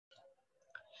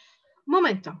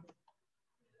Momentum.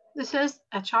 This is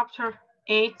a chapter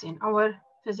 8 in our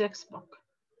physics book.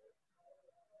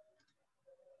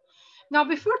 Now,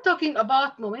 before talking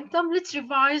about momentum, let's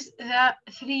revise the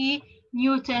 3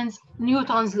 Newton's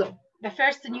law. The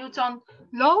first Newton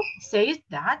law says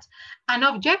that an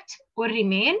object will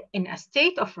remain in a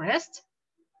state of rest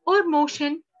or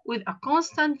motion with a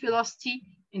constant velocity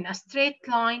in a straight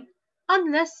line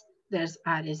unless there's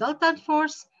a resultant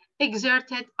force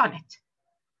exerted on it.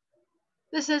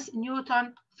 This is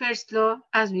Newton's first law,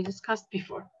 as we discussed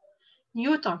before.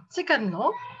 Newton's second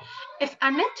law: if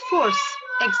a net force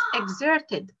is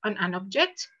exerted on an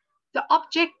object, the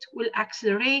object will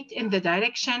accelerate in the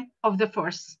direction of the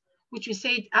force, which we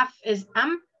said F is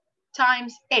m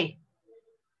times a.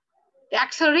 The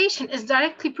acceleration is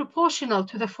directly proportional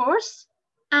to the force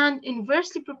and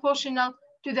inversely proportional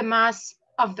to the mass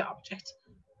of the object.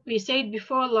 We said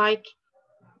before, like,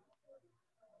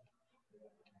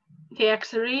 the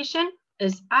acceleration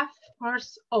is F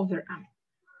force over m.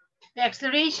 The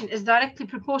acceleration is directly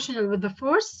proportional with the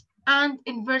force and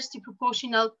inversely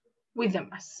proportional with the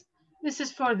mass. This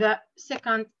is for the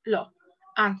second law.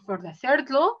 And for the third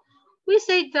law, we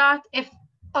say that if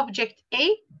object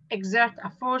A exerts a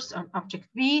force on object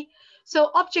B, so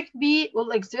object B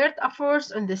will exert a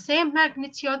force on the same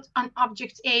magnitude on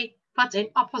object A, but in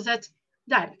opposite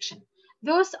direction.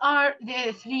 Those are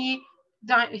the three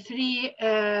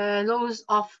laws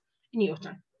of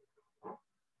Newton.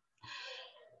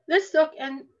 Let's look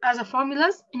in as a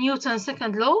formulas. Newton's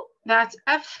second law, that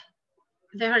F,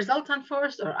 the resultant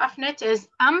force, or F net, is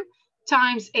m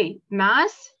times a,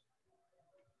 mass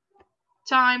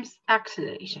times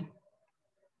acceleration.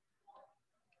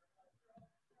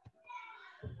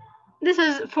 This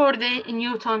is for the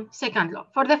Newton second law.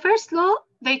 For the first law,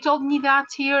 they told me that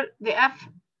here the F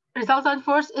resultant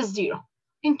force is 0.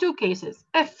 In two cases: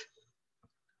 if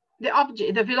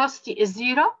the velocity is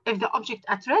 0, if the object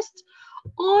at rest,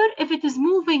 or if it is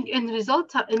moving in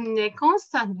a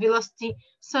constant velocity,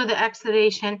 so the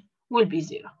acceleration will be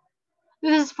 0.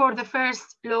 This is for the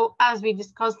first law, as we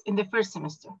discussed in the first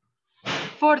semester.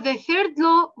 For the third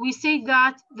law, we say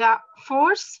that the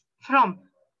force from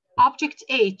object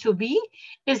A to B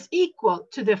is equal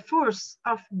to the force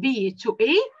of B to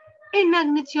A in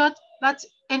magnitude, but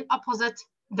in opposite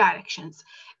directions.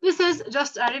 This is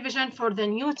just a revision for the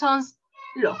Newton's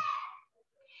law.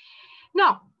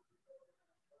 Now,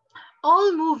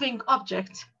 all moving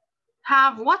objects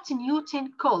have what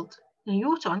Newton called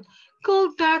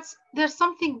that there's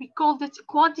something we called it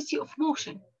quantity of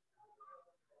motion.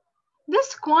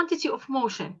 This quantity of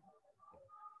motion,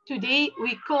 today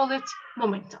we call it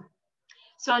momentum.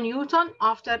 So Newton,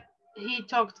 after he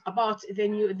talked about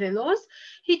the laws,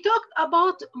 he talked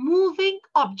about moving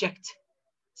object.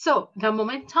 So the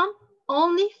momentum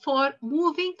only for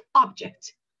moving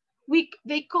object.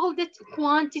 They called it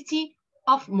quantity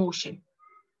of motion.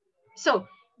 So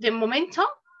the momentum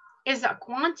is a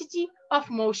quantity of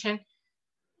motion,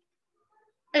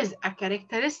 is a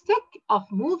characteristic of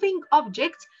moving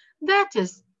object that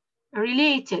is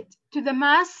related to the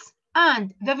mass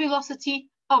and the velocity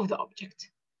of the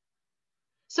object.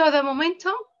 So the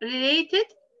momentum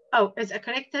is a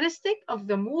characteristic of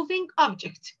the moving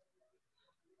object.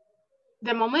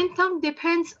 The momentum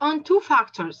depends on two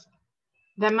factors: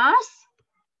 the mass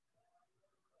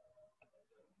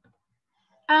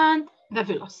and the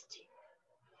velocity.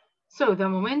 So the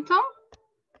momentum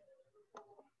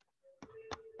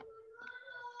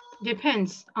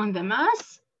depends on the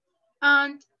mass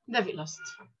and the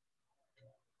velocity.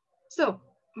 So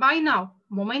by now,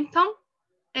 momentum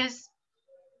is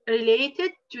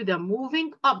related to the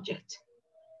moving object.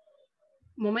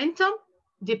 Momentum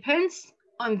depends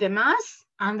on the mass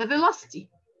and the velocity.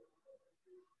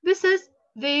 This is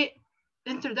the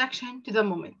introduction to the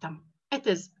momentum. It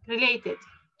is related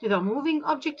to the moving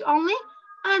object only,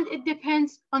 and it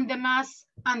depends on the mass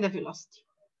and the velocity.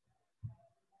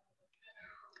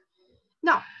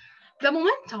 Now, the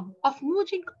momentum of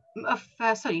moving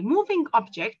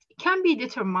object can be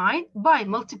determined by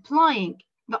multiplying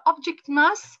the object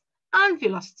mass and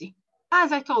velocity.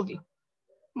 As I told you,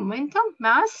 momentum,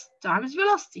 mass times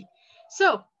velocity.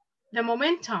 So the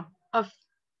momentum of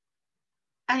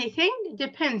anything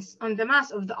depends on the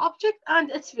mass of the object and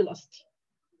its velocity.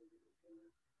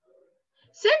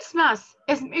 Since mass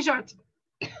is measured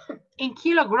in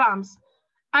kilograms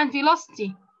and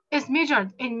velocity is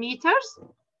measured in meters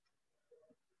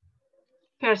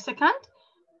per second,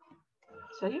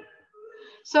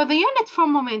 so the unit for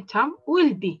momentum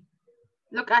will be,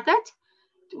 look at it,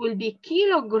 it will be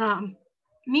kilogram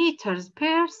meters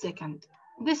per second.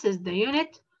 This is the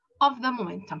unit of the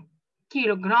momentum,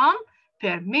 kilogram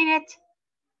per minute,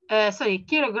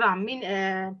 kilogram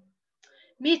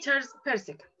meters per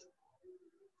second.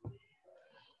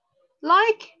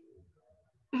 Like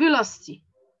velocity,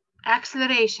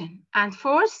 acceleration, and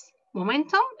force,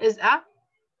 momentum is a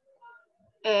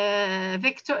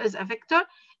vector.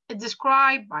 It's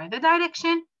described by the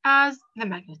direction as the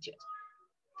magnitude.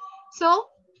 So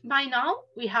by now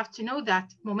we have to know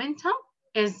that momentum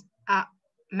is a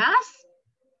mass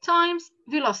times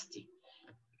velocity.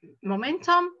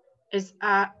 Momentum is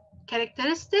a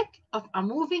characteristic of a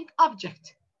moving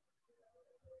object.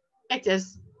 It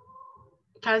is,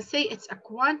 can say it's a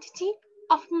quantity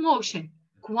of motion.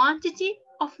 Quantity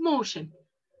of motion.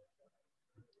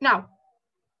 Now,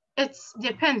 it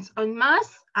depends on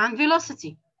mass and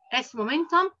velocity. Its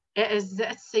momentum is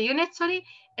its unit,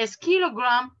 is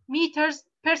kilogram meters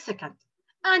per second,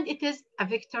 and it is a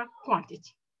vector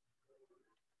quantity.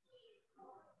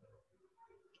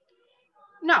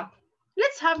 Now,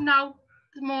 let's have now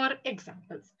more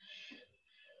examples.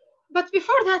 But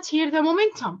before that, here the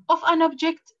momentum of an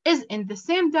object is in the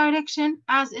same direction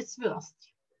as its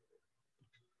velocity.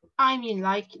 I mean,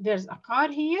 like there's a car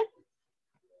here.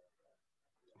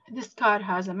 This car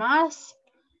has a mass.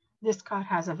 This car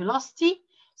has a velocity.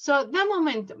 So the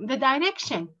momentum, the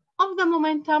direction of the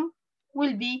momentum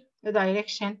will be the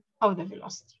direction of the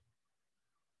velocity.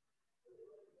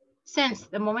 Since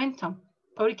the momentum,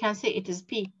 or you can say it is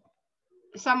P.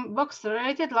 Some books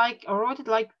wrote it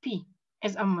like P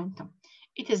is a momentum.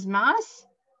 It is mass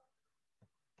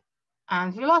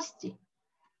and velocity.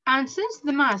 And since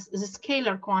the mass is a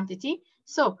scalar quantity,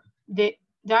 so the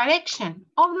direction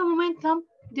of the momentum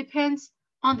depends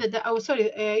on the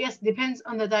depends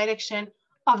on the direction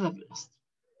of the velocity.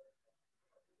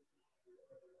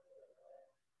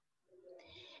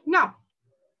 Now,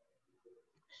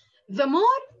 the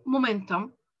more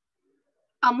momentum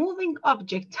a moving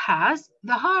object has,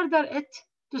 the harder it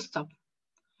to stop.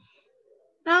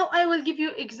 Now, I will give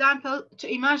you example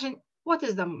to imagine what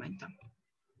is the momentum.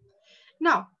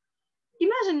 Now,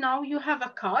 imagine now you have a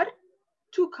car.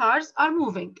 Two cars are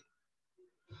moving.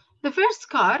 The first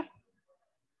car,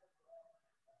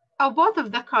 or both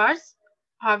of the cars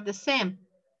have the same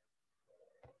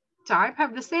type,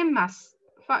 have the same mass,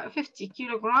 50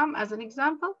 kilogram as an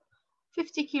example,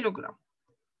 50 kilogram.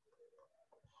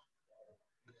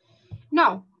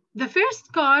 Now, the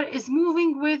first car is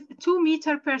moving with 2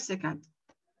 meters per second,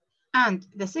 and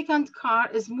the second car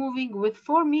is moving with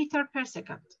 4 meters per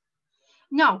second.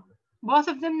 Now, both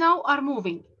of them now are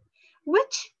moving.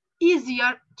 Which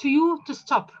easier to you to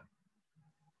stop?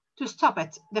 To stop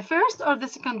it, the first or the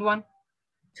second one?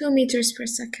 2 meters per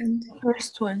second.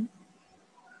 First one.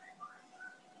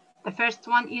 The first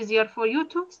one easier for you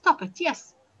to stop it,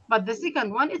 yes. But the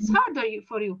second one, it's harder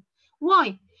for you.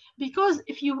 Why? Because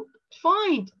if you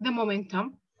find the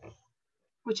momentum,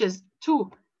 which is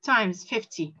 2 times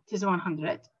 50, it is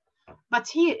 100. But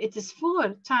here it is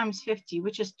 4 times 50,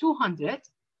 which is 200.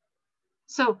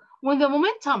 So when the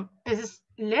momentum is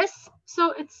less,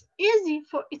 so it's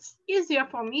easier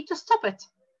for me to stop it.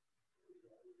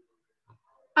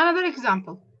 Another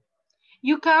example,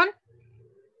 you can,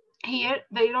 here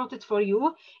they wrote it for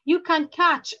you, you can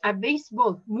catch a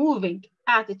baseball moving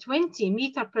at 20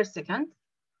 meters per second.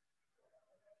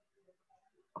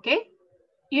 Okay,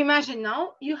 you imagine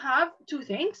now you have two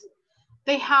things.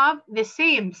 They have the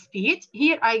same speed.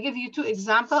 Here I give you two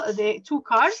examples, the two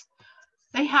cars.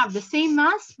 They have the same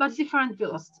mass but different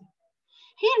velocity.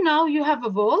 Here now you have a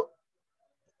ball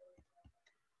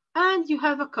and you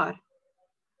have a car.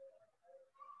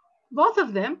 Both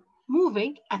of them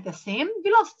moving at the same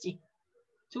velocity,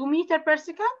 2 meters per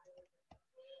second,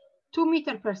 2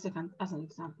 meters per second as an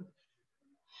example.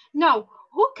 Now,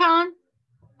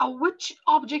 which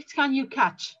object can you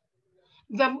catch?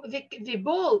 The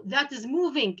ball that is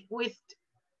moving with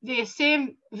the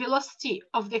same velocity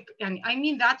of the, I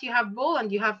mean that you have ball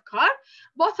and you have car,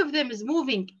 both of them is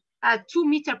moving at 2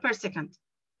 meters per second.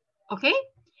 Okay,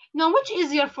 now which is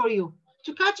easier for you,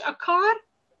 to catch a car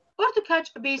or to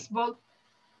catch a baseball?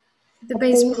 The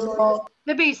baseball.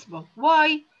 The baseball.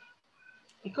 Why?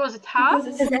 Because it has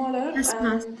less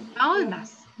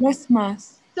mass. Less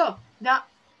mass. So the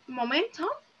momentum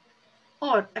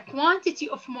or a quantity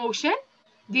of motion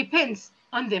depends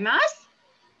on the mass.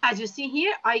 As you see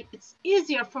here, it's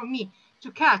easier for me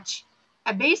to catch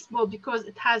a baseball because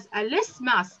it has a less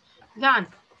mass than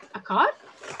a car.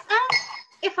 And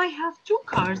if I have two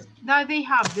cars that they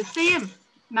have the same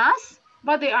mass,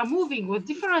 but they are moving with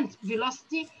different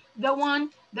velocity, the one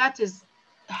that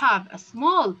have a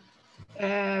small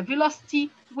velocity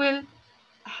will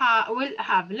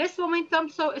have less momentum,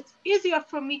 so it's easier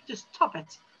for me to stop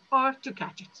it or to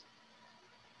catch it.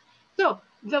 So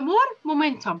the more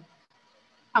momentum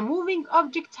a moving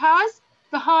object has,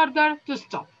 the harder to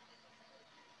stop.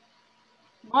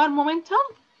 More momentum,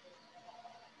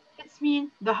 it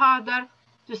means the harder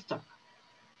to stop.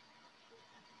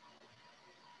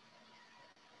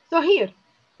 So here,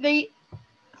 they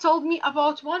told me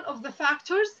about one of the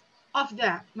factors of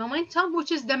the momentum,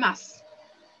 which is the mass.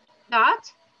 That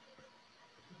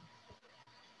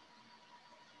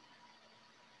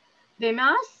the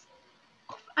mass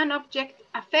of an object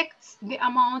affects the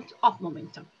amount of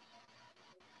momentum.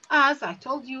 As I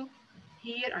told you,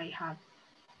 here I have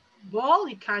ball.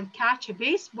 You can catch a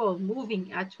baseball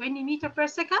moving at 20 meters per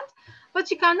second,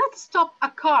 but you cannot stop a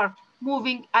car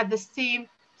moving at the same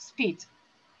speed.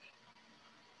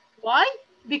 Why?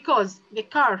 Because the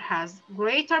car has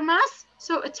greater mass,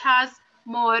 so it has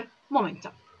more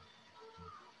momentum.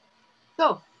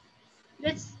 So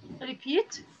let's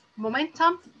repeat.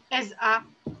 Momentum is a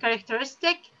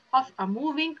characteristic of a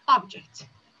moving object.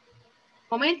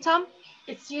 Momentum,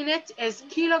 its unit is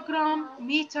kilogram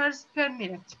meters per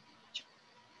minute.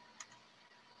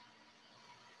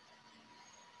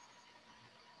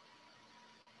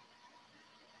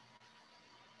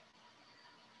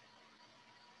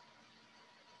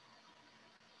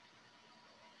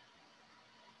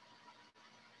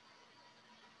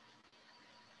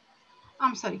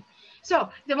 I'm sorry. So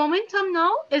the momentum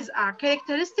now is a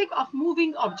characteristic of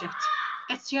moving object.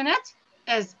 Its unit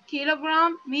is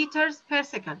kilogram meters per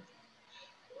second.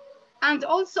 And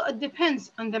also it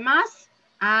depends on the mass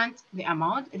and the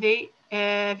amount, the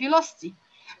velocity.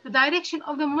 The direction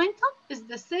of the momentum is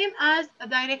the same as the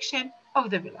direction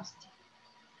of the velocity.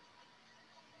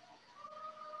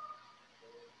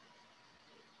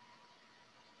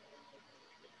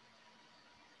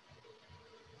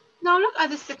 Now look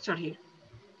at this picture here.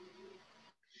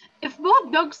 If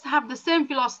both dogs have the same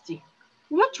velocity,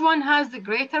 which one has the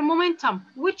greater momentum?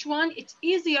 Which one it's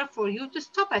easier for you to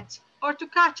stop it or to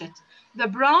catch it? The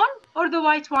brown or the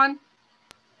white one?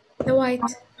 The white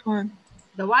one.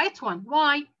 The white one.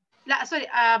 Why? Sorry,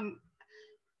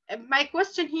 my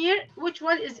question here, which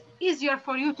one is easier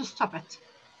for you to stop it?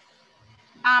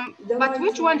 But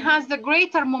which one has the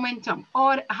greater momentum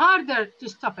or harder to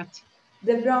stop it?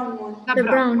 The brown one. The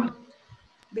brown one.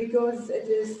 Because it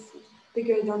is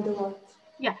bigger than the white.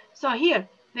 Yeah, so here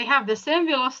they have the same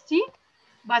velocity,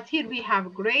 but here we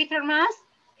have greater mass,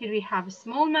 here we have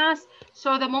small mass.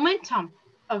 So the momentum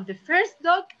of the first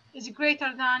dog is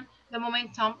greater than the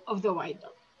momentum of the white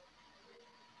dog.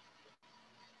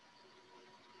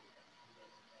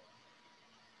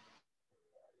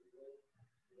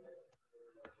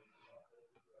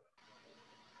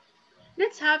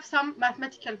 Let's have some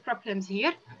mathematical problems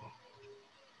here.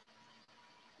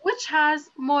 Which has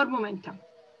more momentum?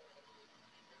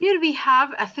 Here we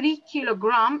have a 3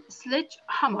 kilogram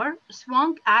sledgehammer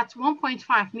swung at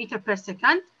 1.5 meters per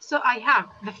second. So I have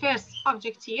the first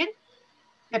object here,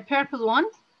 the purple one.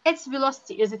 Its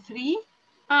velocity is 3,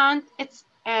 and its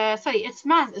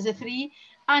mass is 3,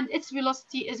 and its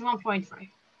velocity is 1.5.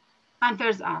 And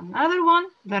there's another one,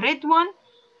 the red one,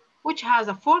 which has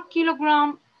a 4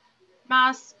 kilogram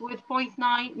mass with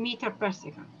 0.9 meters per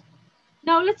second.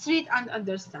 Now let's read and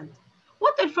understand.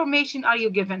 What information are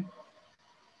you given?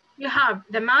 You have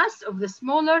the mass of the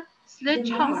smaller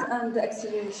sledgehammer. The mass and the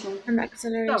acceleration. And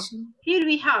acceleration. So here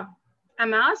we have a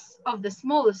mass of the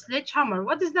smallest sledgehammer.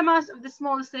 What is the mass of the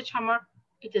smallest sledgehammer?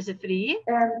 It is 3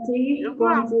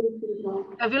 kilograms.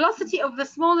 The velocity of the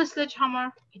smallest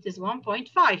sledgehammer, it is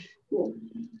 1.5.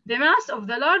 The mass of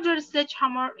the larger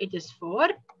sledgehammer, it is 4.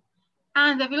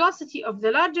 And the velocity of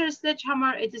the larger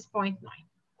sledgehammer, it is 0.9.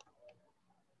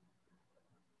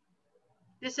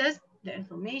 This is the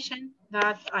information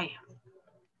that I have.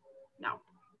 Now,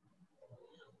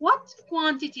 what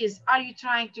quantities are you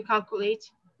trying to calculate?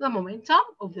 The momentum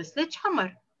of the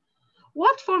sledgehammer.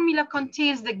 What formula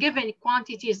contains the given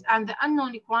quantities and the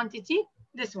unknown quantity?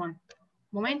 This one.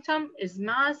 Momentum is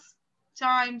mass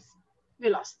times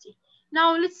velocity.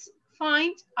 Now let's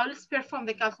perform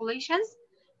the calculations.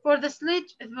 For the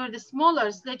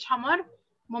smaller sledgehammer,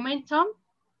 momentum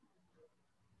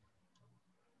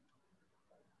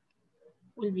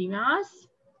will be mass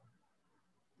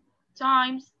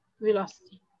times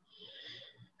velocity.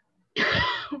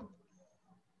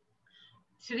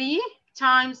 3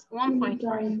 times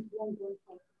 1.5,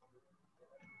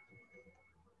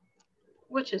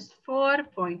 which is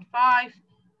 4.5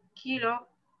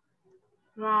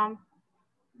 kilogram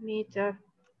meter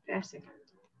per second.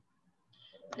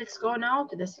 Let's go now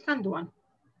to the second one.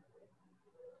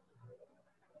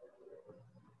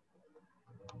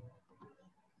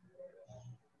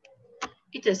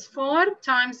 It is 4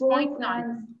 times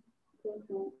 0.9.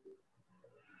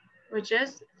 which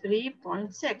is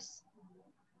 3.6.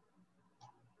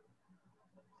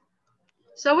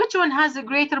 So which one has a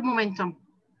greater momentum?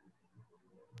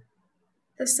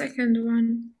 The second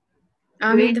one.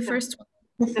 I mean the first one.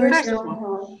 The first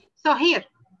one. So here.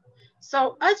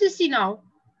 So as you see now,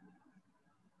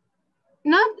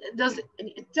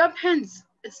 it depends.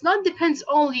 It's not depends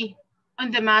only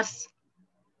on the mass,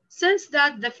 since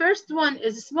that the first one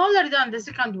is smaller than the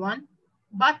second one,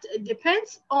 but it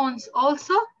depends on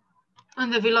also on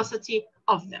the velocity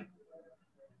of them.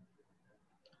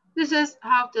 This is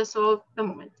how to solve the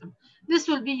momentum. This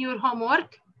will be your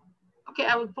homework. Okay,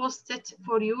 I will post it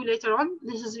for you later on.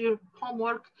 This is your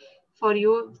homework for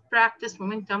you practice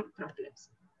momentum problems.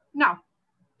 Now.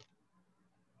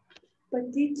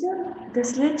 But teacher, the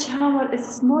sledgehammer is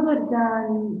smaller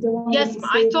than the one. Yes,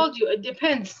 I told you it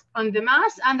depends on the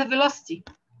mass and the velocity.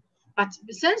 But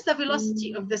since the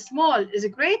velocity of the small is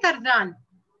greater than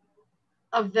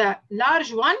of the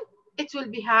large one, it will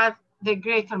have the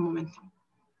greater momentum.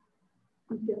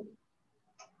 Okay.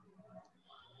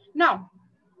 Now,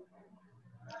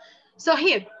 so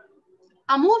here,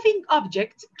 a moving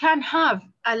object can have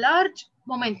a large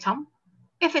momentum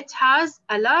if it has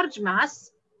a large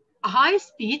mass, a high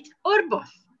speed, or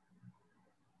both.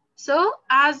 So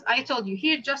as I told you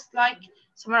here, just like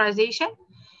summarization,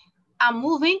 a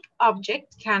moving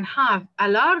object can have a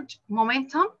large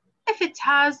momentum if it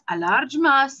has a large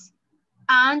mass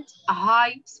and a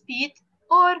high speed,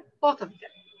 or both of them.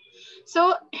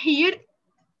 So here,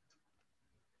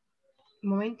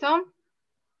 momentum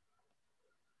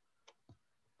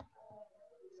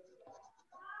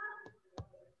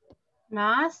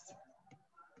mass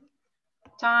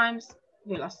times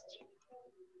velocity.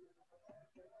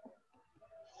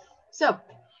 So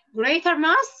greater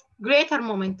mass, greater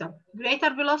momentum,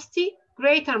 greater velocity,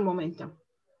 greater momentum.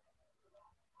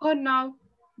 Or now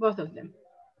both of them.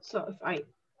 So if I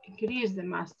increase the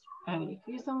mass, I will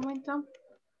increase the momentum,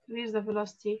 increase the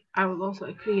velocity, I will also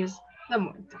increase the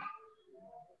momentum.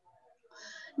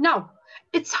 Now,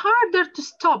 it's harder to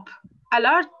stop a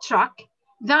large truck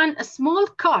than a small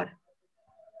car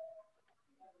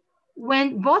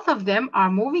when both of them are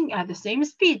moving at the same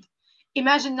speed.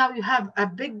 Imagine now you have a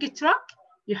big truck,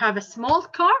 you have a small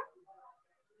car,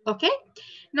 okay?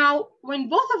 Now, when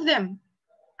both of them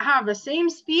have the same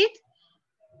speed,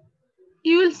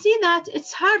 you will see that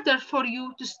it's harder for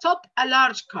you to stop a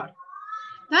large car.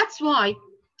 That's why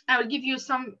I will give you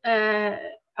some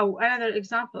another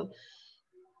example.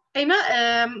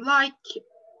 Like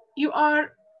you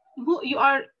are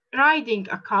riding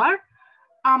a car,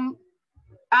 and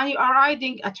you are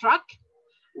riding a truck.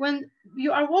 When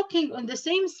you are walking on the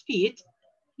same speed,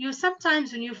 you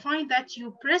sometimes when you find that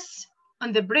you press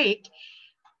on the brake,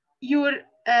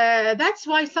 that's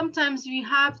why sometimes we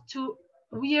have to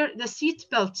wear the seat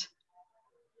belt,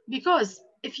 because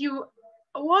if you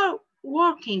are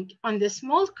working on the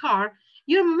small car,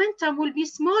 your momentum will be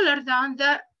smaller than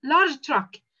the large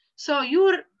truck. So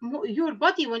your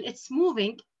body, when it's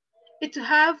moving, it will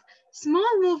have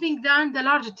small moving than the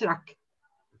large truck.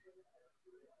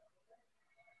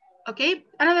 Okay,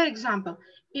 another example.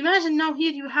 Imagine now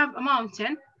here you have a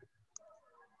mountain.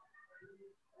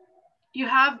 You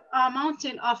have a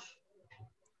mountain of,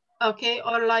 okay,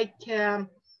 or like, I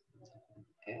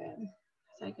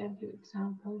can give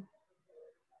example.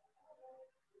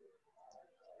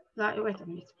 Like, wait a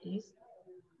minute, please.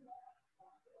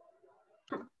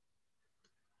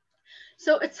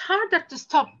 So it's harder to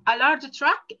stop a large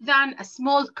truck than a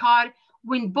small car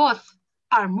when both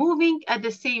are moving at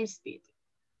the same speed.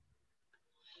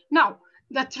 Now,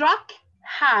 the truck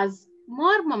has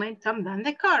more momentum than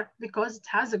the car because it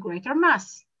has a greater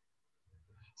mass.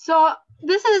 So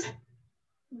this is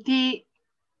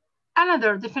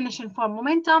another definition for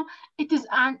momentum. It is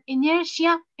an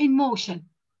inertia in motion.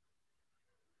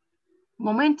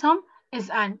 Momentum is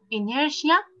an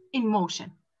inertia in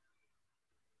motion.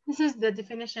 This is the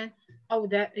definition of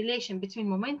the relation between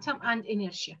momentum and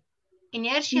inertia.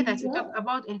 Inertia that we talked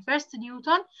about in first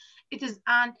Newton, it is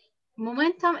an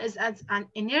momentum is as an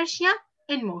inertia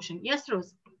in motion. Yes,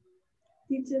 Rose?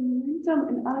 Teacher, momentum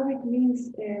in Arabic means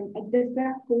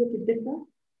الدفع, قوة الدفع.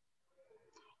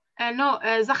 No,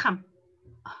 زخم.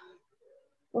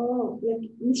 Oh, like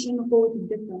مش إنه قوة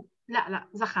الدفع. لا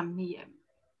زخم هي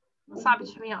صعب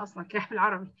تفهميها أصلا كيف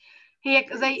بالعربي. هي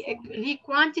زي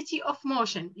quantity of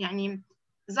motion، يعني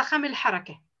زخم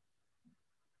الحركة.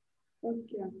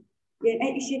 اوكي،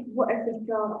 يعني أي شيء بوقف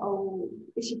الكار أو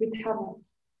شيء بيتحرك.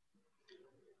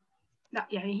 لا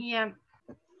يعني هي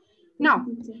Now,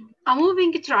 a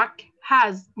moving truck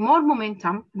has more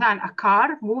momentum than a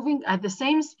car moving at the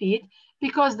same speed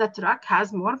because the truck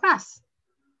has more mass.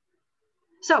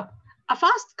 So a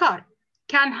fast car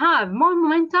can have more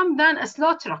momentum than a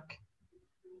slow truck.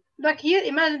 Like here,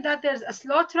 imagine that there's a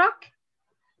slow truck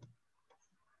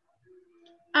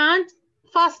and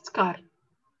fast car.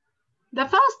 The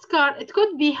fast car, it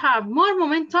could have more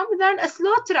momentum than a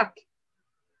slow truck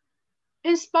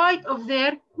in spite of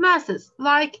their masses,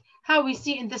 like how we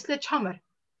see in the sledgehammer.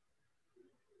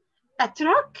 A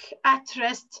truck at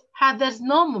rest there's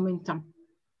no momentum.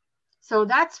 So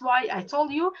that's why I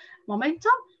told you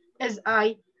momentum is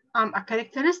a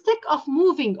characteristic of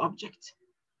moving object.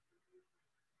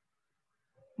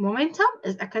 Momentum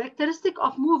is a characteristic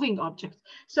of moving object.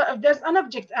 So if there's an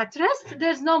object at rest,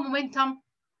 there's no momentum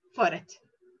for it.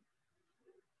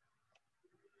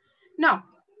 Now,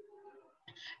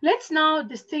 let's now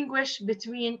distinguish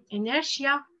between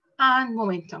inertia and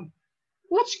momentum.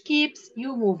 Which keeps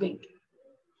you moving?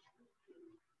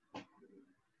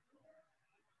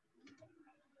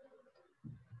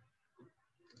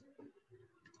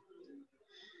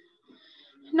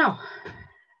 Now,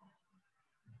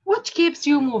 which keeps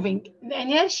you moving, the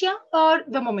inertia or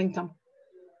the momentum?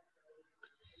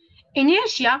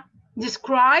 Inertia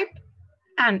describes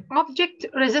an object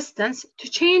resistance to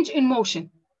change in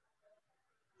motion.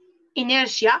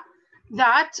 Inertia,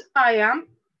 that I am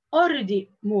already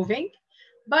moving,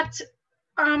 but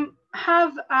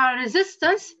have a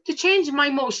resistance to change my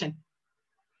motion.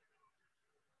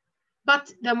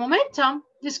 But the momentum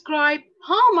describes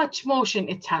how much motion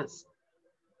it has.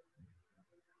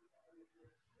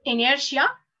 Inertia,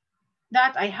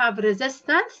 that I have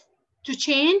resistance to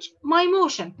change my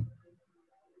motion.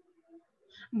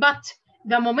 But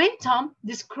the momentum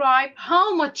describes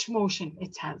how much motion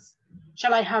it has.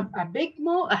 Shall I have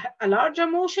a larger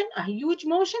motion, a huge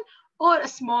motion, or a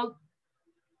small?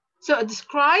 So it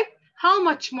describes how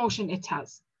much motion it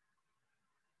has.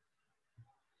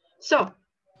 So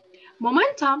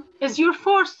momentum is your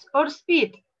force or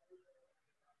speed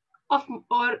of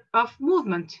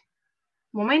movement.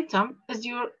 Momentum is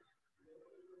your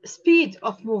speed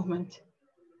of movement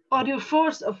or your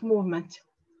force of movement.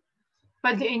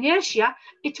 But the inertia,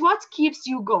 it's what keeps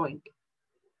you going.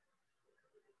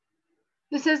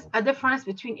 This is a difference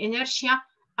between inertia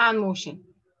and motion.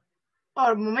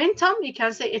 Or momentum, we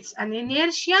can say it's an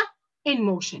inertia in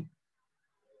motion.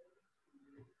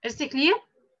 Is it clear?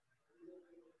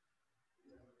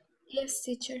 Yes,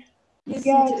 teacher. Yes,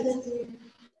 teacher.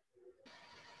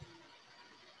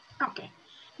 Okay.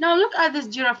 Now look at this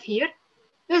giraffe here.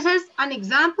 This is an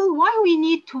example why we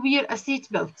need to wear a seat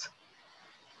belt.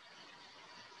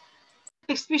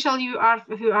 Especially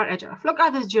if you are a giraffe. Look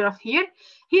at this giraffe here.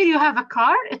 Here you have a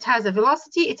car. It has a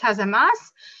velocity. It has a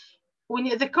mass.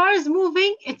 When the car is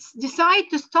moving, it decides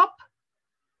to stop.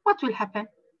 What will happen?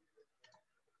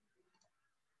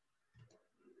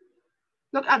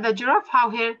 Look at the giraffe, how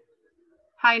her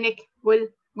high neck will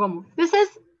go move. This is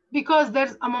because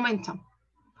there's a momentum.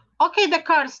 Okay, the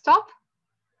car stops,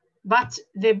 but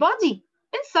the body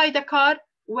inside the car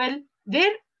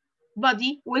their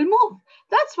body will move.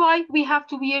 That's why we have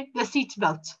to wear the seat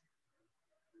belt.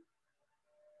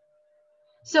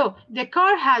 So the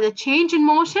car had a change in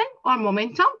motion or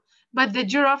momentum, but the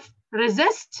giraffe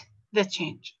resists the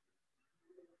change.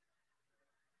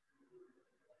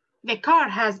 The car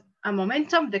has a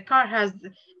momentum, the car has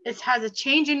a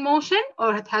change in motion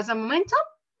or it has a momentum,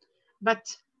 but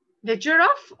the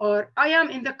giraffe or I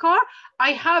am in the car,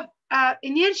 I have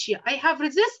inertia, I have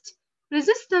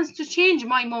resistance to change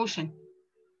my motion.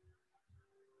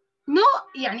 No,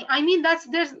 I mean that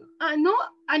there's no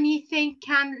anything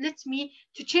can let me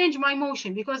to change my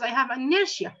motion because I have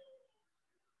inertia.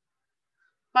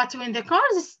 But when the car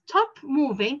stop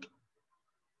moving,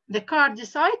 the car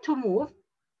decide to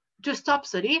stop,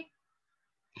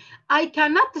 I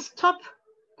cannot stop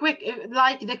quick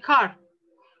like the car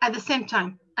at the same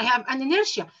time. I have an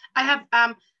inertia. I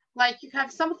have like you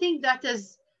have something that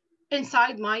is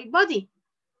inside my body.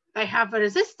 I have a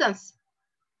resistance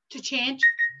to change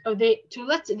or to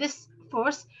let this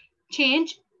force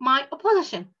change my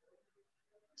opposition.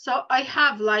 So I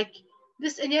have like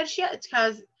this inertia. It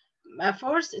has a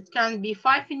force. It can be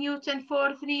 5 Newton,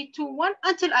 4, 3, 2, 1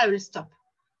 until I will stop.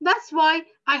 That's why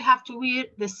I have to wear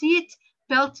the seat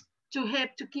belt to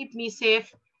help to keep me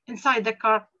safe inside the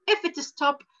car if it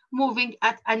stops moving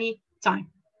at any time.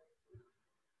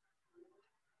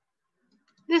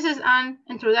 This is an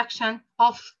introduction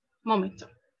of momentum.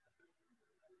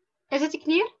 Is it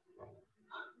clear?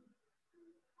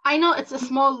 I know it's a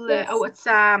small, it's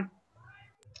a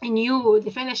new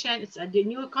definition, it's a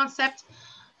new concept,